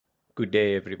Good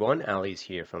day, everyone. Ali is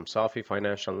here from Safi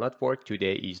Financial Network.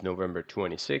 Today is November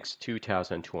 26,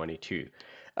 2022.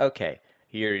 Okay,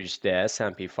 here is the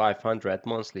S&P 500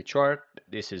 monthly chart.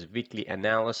 This is weekly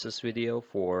analysis video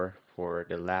for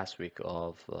the last week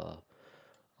of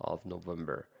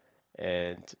November.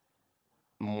 And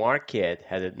market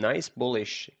had a nice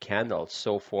bullish candle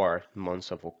so far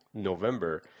months of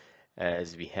November,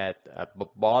 as we had a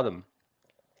bottom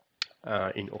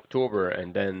in October,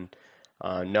 and then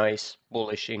a nice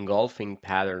bullish engulfing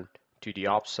pattern to the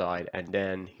upside, and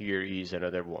then here is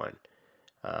another one,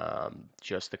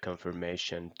 just a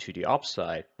confirmation to the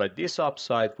upside. But this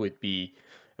upside would be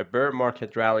a bear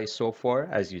market rally so far.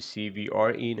 As you see, we are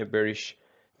in a bearish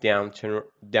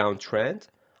downtrend,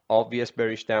 obvious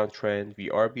bearish downtrend.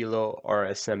 We are below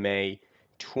our SMA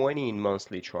 20 in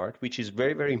monthly chart, which is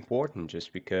very, very important,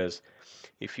 just because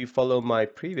if you follow my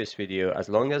previous video, as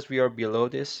long as we are below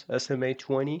this SMA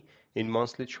 20 in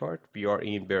monthly chart, we are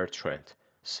in bear trend.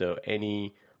 So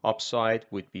any upside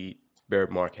would be bear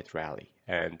market rally.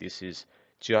 And this is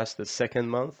just the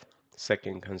second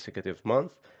consecutive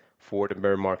month for the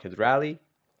bear market rally.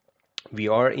 We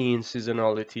are in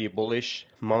seasonality bullish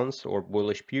months or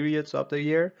bullish periods of the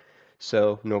year.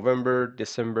 So November,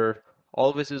 December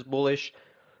always is bullish.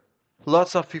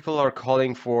 Lots of people are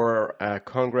calling for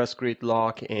Congress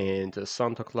gridlock and a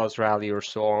Santa Claus rally or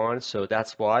so on. So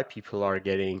that's why people are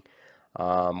getting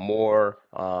more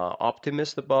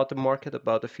optimist about the market,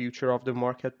 about the future of the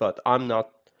market. But I'm not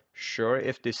sure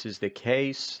if this is the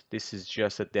case. This is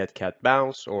just a dead cat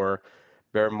bounce or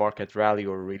bear market rally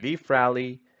or relief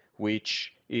rally,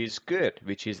 which is good,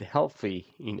 which is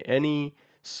healthy in any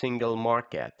single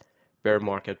market. Bear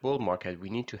market, bull market, we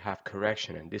need to have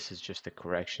correction, and this is just a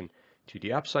correction to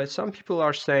the upside. Some people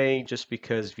are saying just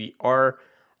because we are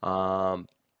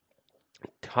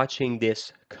touching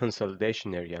this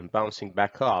consolidation area and bouncing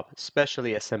back up,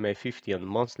 especially SMA 50 on the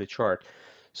monthly chart,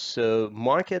 so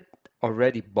market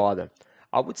already bottom.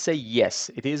 I would say yes,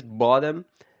 it is bottom,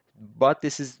 but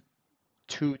this is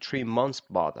 2-3 months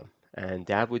bottom, and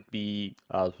that would be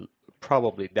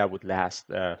probably that would last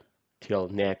till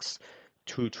next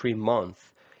 2-3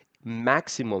 months,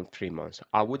 maximum 3 months.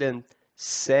 I wouldn't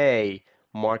say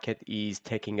market is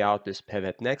taking out this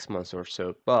pivot next month or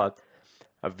so, but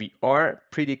we are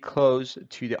pretty close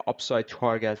to the upside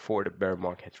target for the bear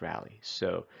market rally.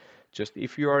 So just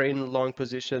if you are in long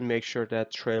position, make sure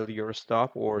that trail your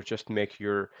stop, or just make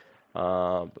your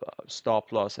uh,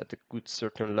 stop loss at a good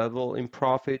certain level in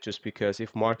profit, just because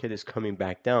if market is coming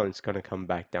back down, it's going to come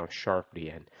back down sharply,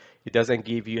 and it doesn't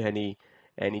give you any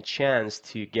chance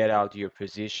to get out your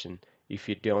position if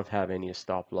you don't have any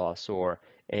stop loss or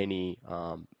any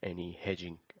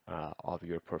hedging of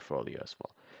your portfolio as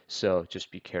well. So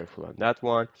just be careful on that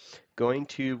one. Going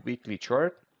to weekly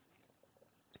chart.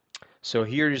 So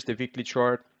here is the weekly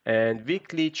chart, and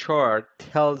weekly chart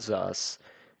tells us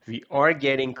we are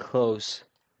getting close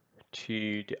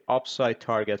to the upside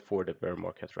target for the bear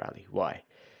market rally. Why?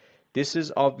 This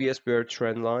is obvious bear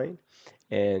trend line,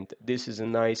 and this is a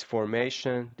nice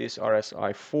formation. This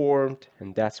RSI formed,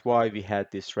 and that's why we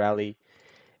had this rally.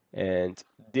 And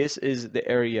this is the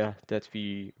area that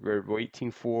we were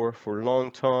waiting for a long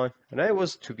time. And I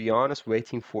was, to be honest,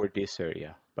 waiting for this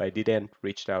area, but I didn't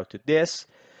reach out to this.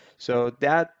 So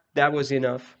that was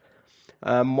enough.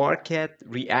 Market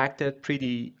reacted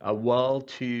pretty well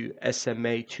to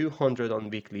SMA 200 on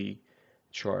weekly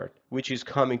chart, which is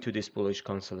coming to this bullish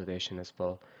consolidation as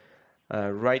well.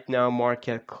 Right now,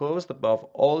 market closed above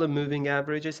all the moving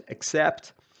averages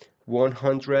except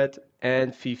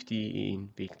 150 in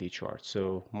weekly chart.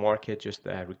 So market just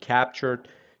recaptured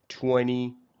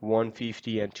 20,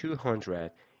 150, and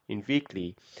 200 in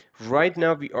weekly. Right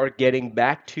now, we are getting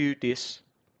back to this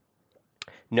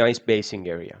nice basing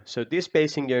area. So this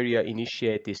basing area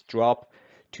initiate this drop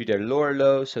to the lower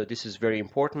low. So this is very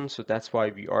important. So that's why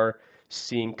we are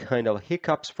seeing kind of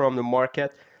hiccups from the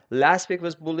market. Last week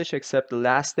was bullish except the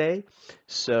last day.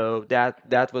 So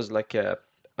that was like a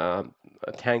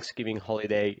Thanksgiving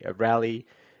holiday rally,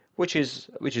 which is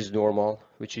normal,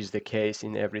 which is the case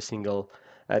in every single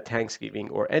Thanksgiving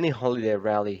or any holiday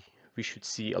rally. We should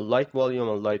see a light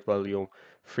volume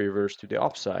favors to the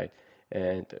upside.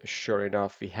 And sure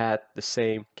enough, we had the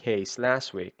same case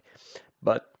last week.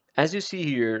 But as you see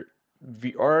here,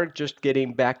 we are just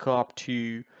getting back up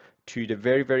to the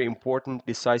very, very important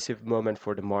decisive moment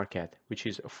for the market, which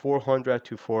is 400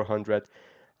 to 400,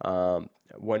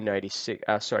 196,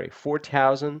 sorry,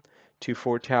 4,000 to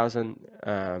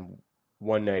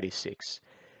 4,196.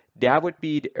 That would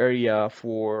be the area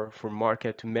for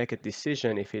market to make a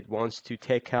decision if it wants to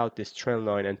take out this trend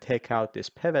line and take out this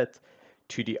pivot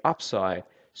to the upside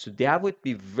So that would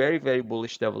be very, very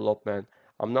bullish development.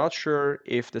 I'm not sure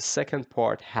if the second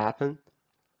part happened.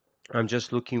 I'm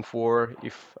just looking for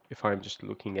if I'm just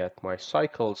looking at my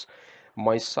cycles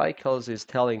is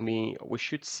telling me we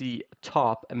should see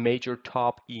a major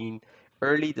top in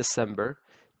early December,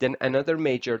 then another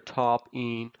major top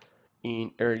in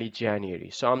early January.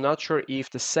 So I'm not sure if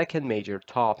the second major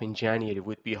top in January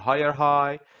would be higher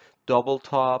high, double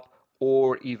top,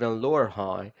 or even lower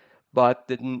high. But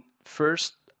the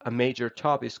first a major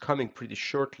top is coming pretty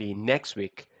shortly next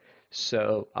week.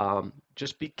 So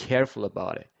just be careful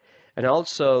about it. And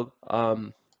also,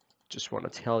 just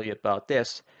want to tell you about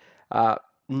this. Uh,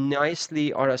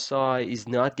 Nicely, RSI is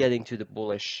not getting to the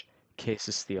bullish case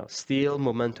still. Still,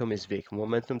 momentum is weak.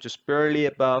 Momentum just barely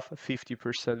above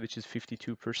 50%, which is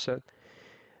 52%.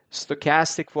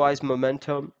 Stochastic wise,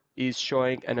 momentum is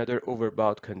showing another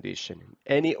overbought condition.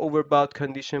 Any overbought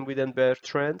condition within bear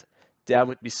trend, that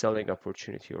would be selling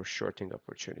opportunity or shorting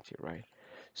opportunity, right?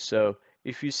 So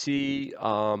if you see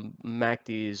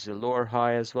MACD is a lower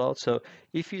high as well. So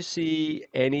if you see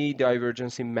any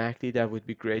divergence in MACD, that would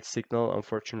be great signal.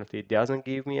 Unfortunately, it doesn't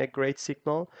give me a great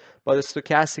signal. But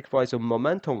stochastic wise or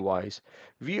momentum wise,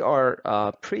 we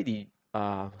are pretty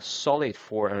solid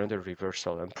for another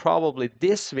reversal. And probably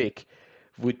this week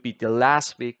would be the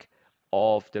last week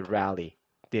of the rally,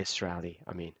 this rally,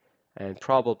 I mean. And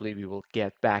probably we will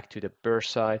get back to the bear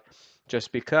side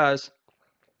just because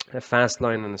a fast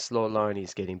line and a slow line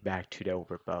is getting back to the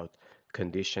overbought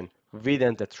condition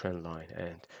within the trend line.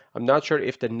 And I'm not sure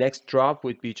if the next drop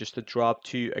would be just a drop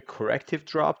to a corrective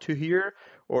drop to here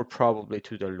or probably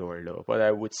to the lower low. But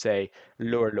I would say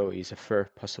lower low is a fair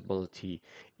possibility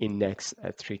in next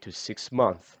 3 to 6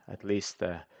 months, at least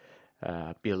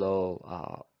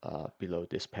below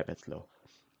this pivot low.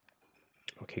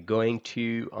 Okay, going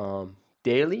to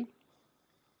daily.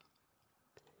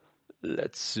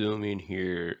 Let's zoom in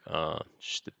here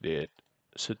just a bit.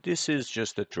 So this is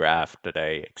just a draft that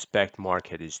I expect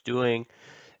market is doing,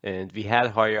 and we had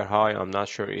higher high. I'm not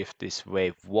sure if this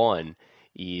wave one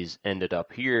is ended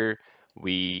up here.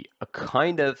 We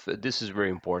kind of, this is very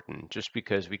important, just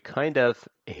because we kind of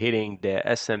hitting the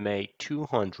SMA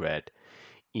 200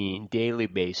 in daily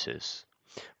basis.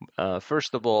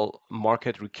 First of all,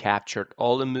 market recaptured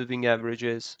all the moving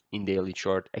averages in daily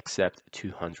chart except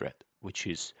 200, which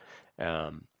is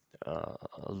um, a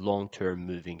long-term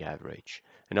moving average.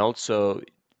 And also,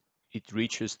 it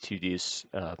reaches to this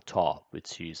top,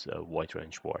 which is a wide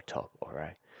range bar top. All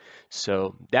right.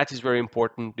 So that is very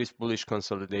important. This bullish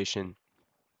consolidation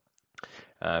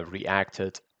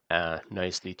reacted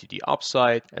nicely to the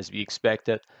upside as we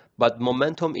expected, but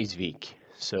momentum is weak.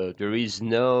 So there is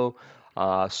no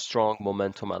strong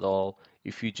momentum at all.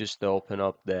 If you just open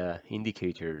up the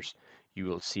indicators, you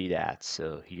will see that.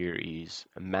 So here is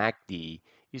MACD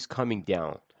is coming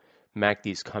down.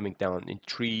 MACD is coming down in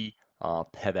three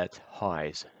pivot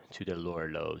highs to the lower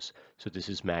lows. So this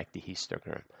is MACD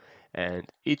histogram. And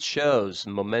it shows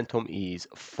momentum is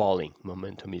falling,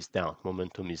 momentum is down,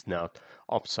 momentum is not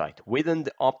upside. Within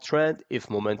the uptrend, if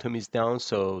momentum is down,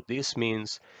 so this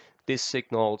means this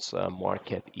signals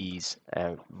market is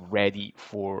ready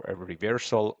for a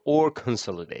reversal or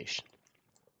consolidation.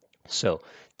 So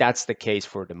that's the case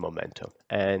for the momentum.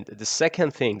 And the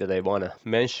second thing that I want to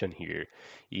mention here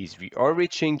is we are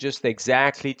reaching just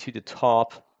exactly to the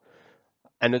top,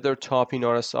 another top in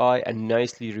RSI and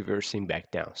nicely reversing back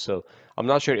down. So I'm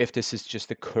not sure if this is just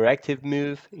a corrective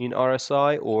move in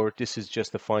RSI or this is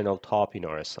just the final top in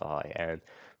RSI, and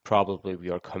probably we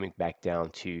are coming back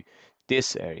down to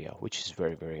this area, which is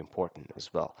very, very important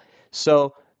as well.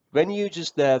 So when you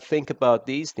just think about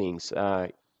these things,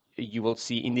 you will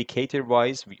see indicator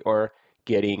wise we are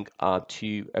getting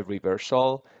to a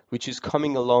reversal, which is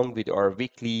coming along with our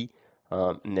weekly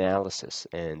analysis.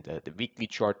 And the weekly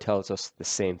chart tells us the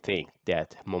same thing,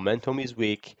 that momentum is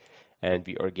weak and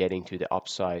we are getting to the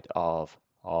upside of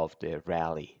the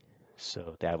rally.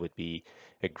 So that would be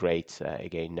a great,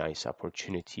 again, nice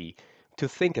opportunity to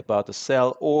think about the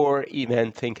sell or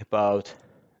even think about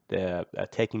the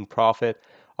taking profit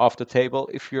off the table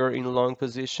if you're in a long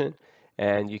position.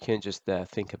 And you can just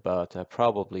think about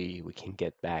probably we can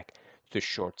get back to the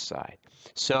short side.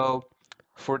 So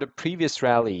for the previous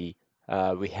rally,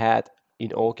 we had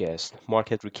in August,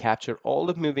 market recaptured all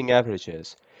the moving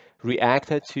averages,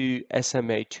 reacted to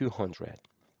SMA 200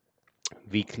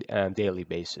 weekly and daily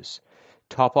basis.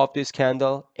 Top of this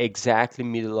candle, exactly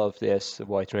middle of this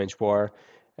white range bar,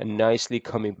 and nicely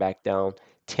coming back down.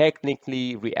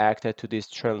 Technically reacted to this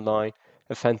trend line,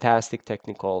 a fantastic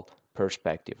technical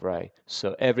perspective, right?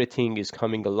 So everything is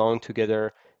coming along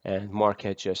together and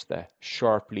market just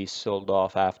sharply sold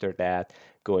off after that,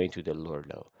 going to the lower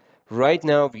low. Right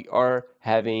now, we are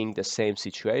having the same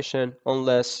situation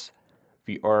unless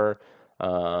we are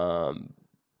um,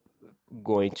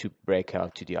 going to break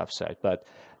out to the upside. But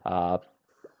uh,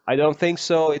 I don't think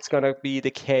so. It's going to be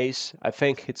the case. I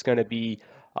think it's going to be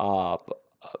uh,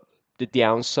 the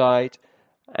downside.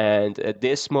 And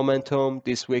this momentum,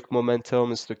 this week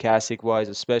momentum, stochastic wise,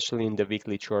 especially in the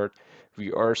weekly chart,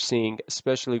 we are seeing,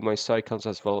 especially my cycles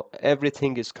as well,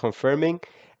 everything is confirming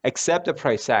except the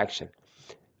price action.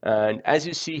 And as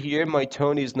you see here, my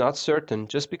tone is not certain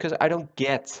just because I don't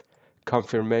get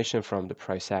confirmation from the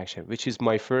price action, which is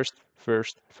my first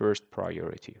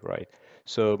priority, right?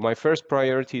 So my first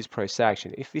priority is price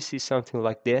action. If we see something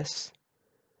like this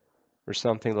or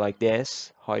something like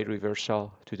this, high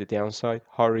reversal to the downside,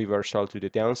 high reversal to the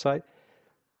downside,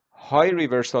 high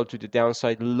reversal to the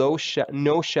downside,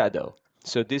 no shadow.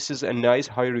 So this is a nice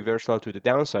high reversal to the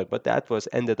downside, but that was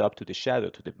ended up to the shadow,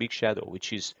 to the big shadow,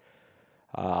 which is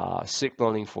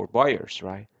signaling for buyers,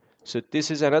 right? So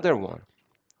this is another one.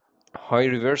 High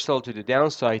reversal to the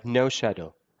downside, no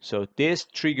shadow. So this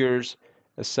triggers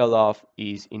a sell-off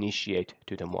is initiate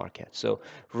to the market. So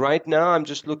right now I'm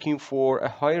just looking for a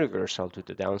high reversal to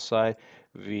the downside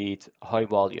with high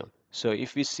volume. So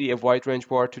if we see a wide range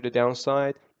bar to the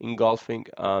downside engulfing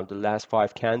the last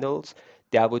 5 candles,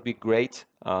 that would be great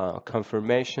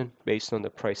confirmation based on the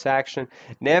price action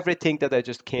and everything that I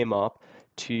just came up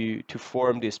to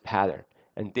form this pattern.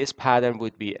 And this pattern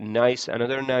would be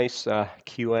another nice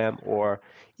QM or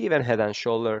even head and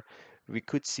shoulder. We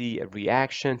could see a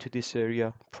reaction to this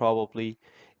area probably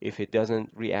if it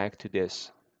doesn't react to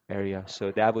this area.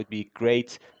 So that would be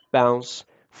great bounce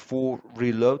for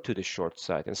reload to the short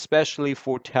side, especially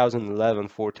 4011,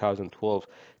 4012.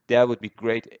 That would be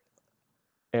great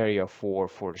area for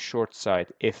the short side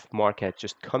if market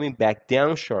just coming back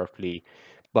down sharply,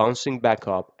 bouncing back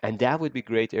up, and that would be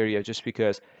great area just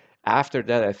because after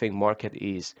that I think market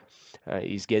is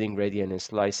getting ready and is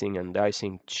slicing and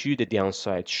dicing to the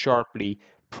downside sharply,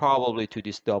 probably to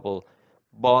this double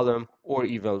bottom or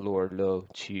even lower low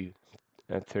to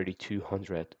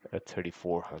 3200 at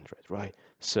 3400, right?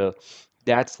 So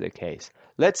that's the case.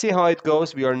 Let's see how it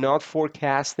goes. We are not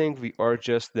forecasting, we are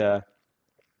just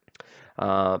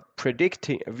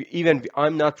predicting. Even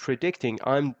I'm not predicting,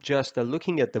 I'm just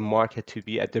looking at the market to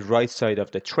be at the right side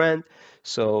of the trend.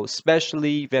 So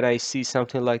especially when I see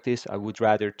something like this, I would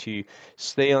rather to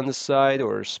stay on the side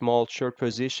or a small short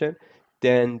position.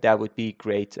 Then that would be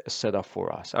great setup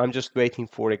for us. I'm just waiting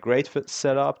for a great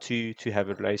setup to have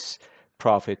a nice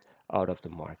profit out of the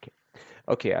market.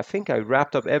 Okay, I think I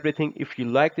wrapped up everything. If you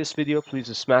like this video,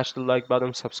 please smash the like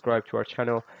button, subscribe to our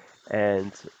channel,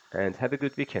 and have a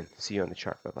good weekend. See you on the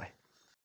chart. Bye bye.